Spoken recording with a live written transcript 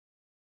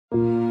I'm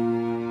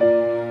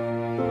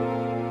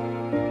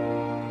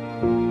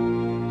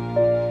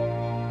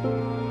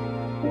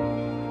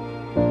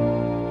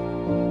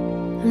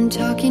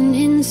talking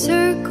in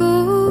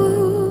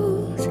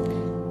circles,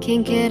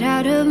 can't get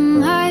out of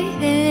my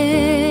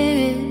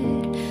head.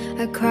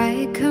 I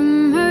cry at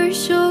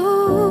commercials,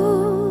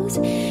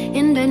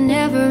 and I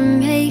never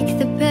make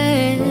the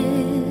bed.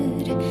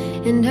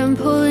 And I'm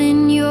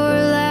pulling your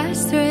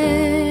last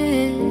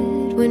thread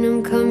when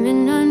I'm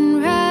coming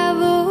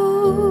unraveled.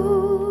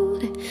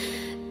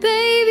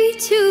 Baby,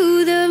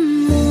 to the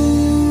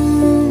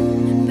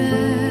moon and back.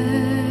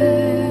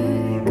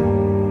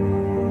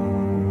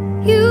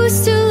 You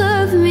still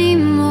love me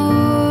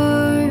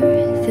more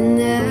than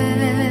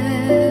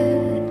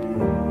that.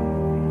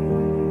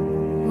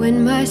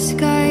 When my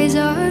skies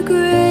are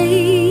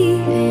gray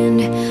and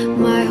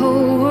my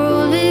whole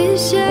world is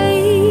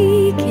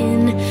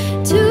shaking,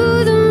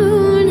 to the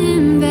moon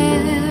and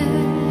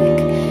back.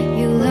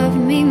 You love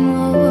me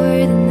more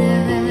than that.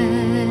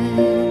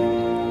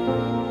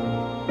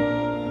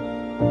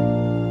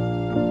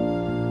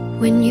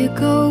 When you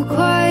go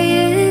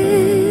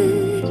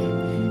quiet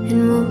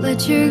and won't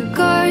let your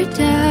guard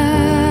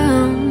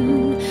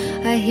down,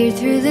 I hear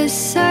through the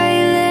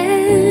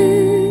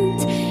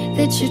silence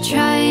that you're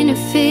trying to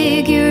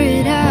figure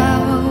it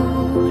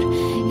out.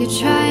 You're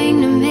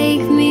trying to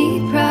make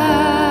me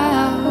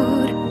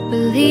proud.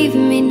 Believe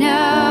me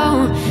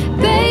now,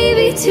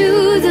 baby,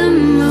 to the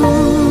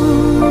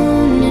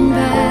moon and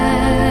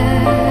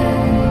back.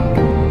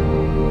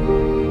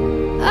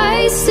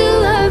 I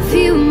still love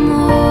you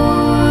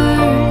more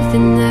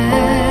than that.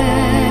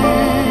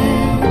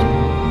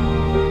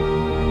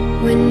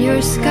 When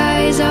your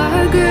skies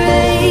are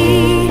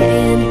gray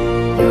and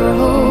your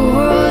whole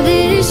world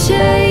is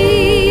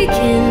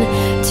shaking,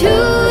 to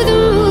the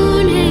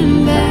moon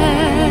and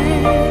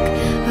back.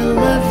 I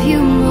love you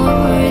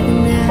more than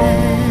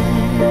that.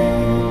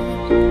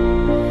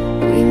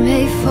 We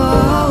may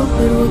fall,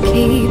 but we'll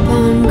keep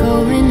on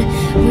going.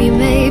 We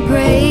may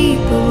break,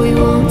 but we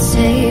won't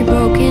stay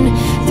broken.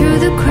 Through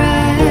the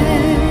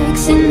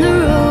cracks in the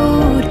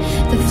road,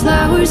 the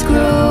flowers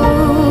grow.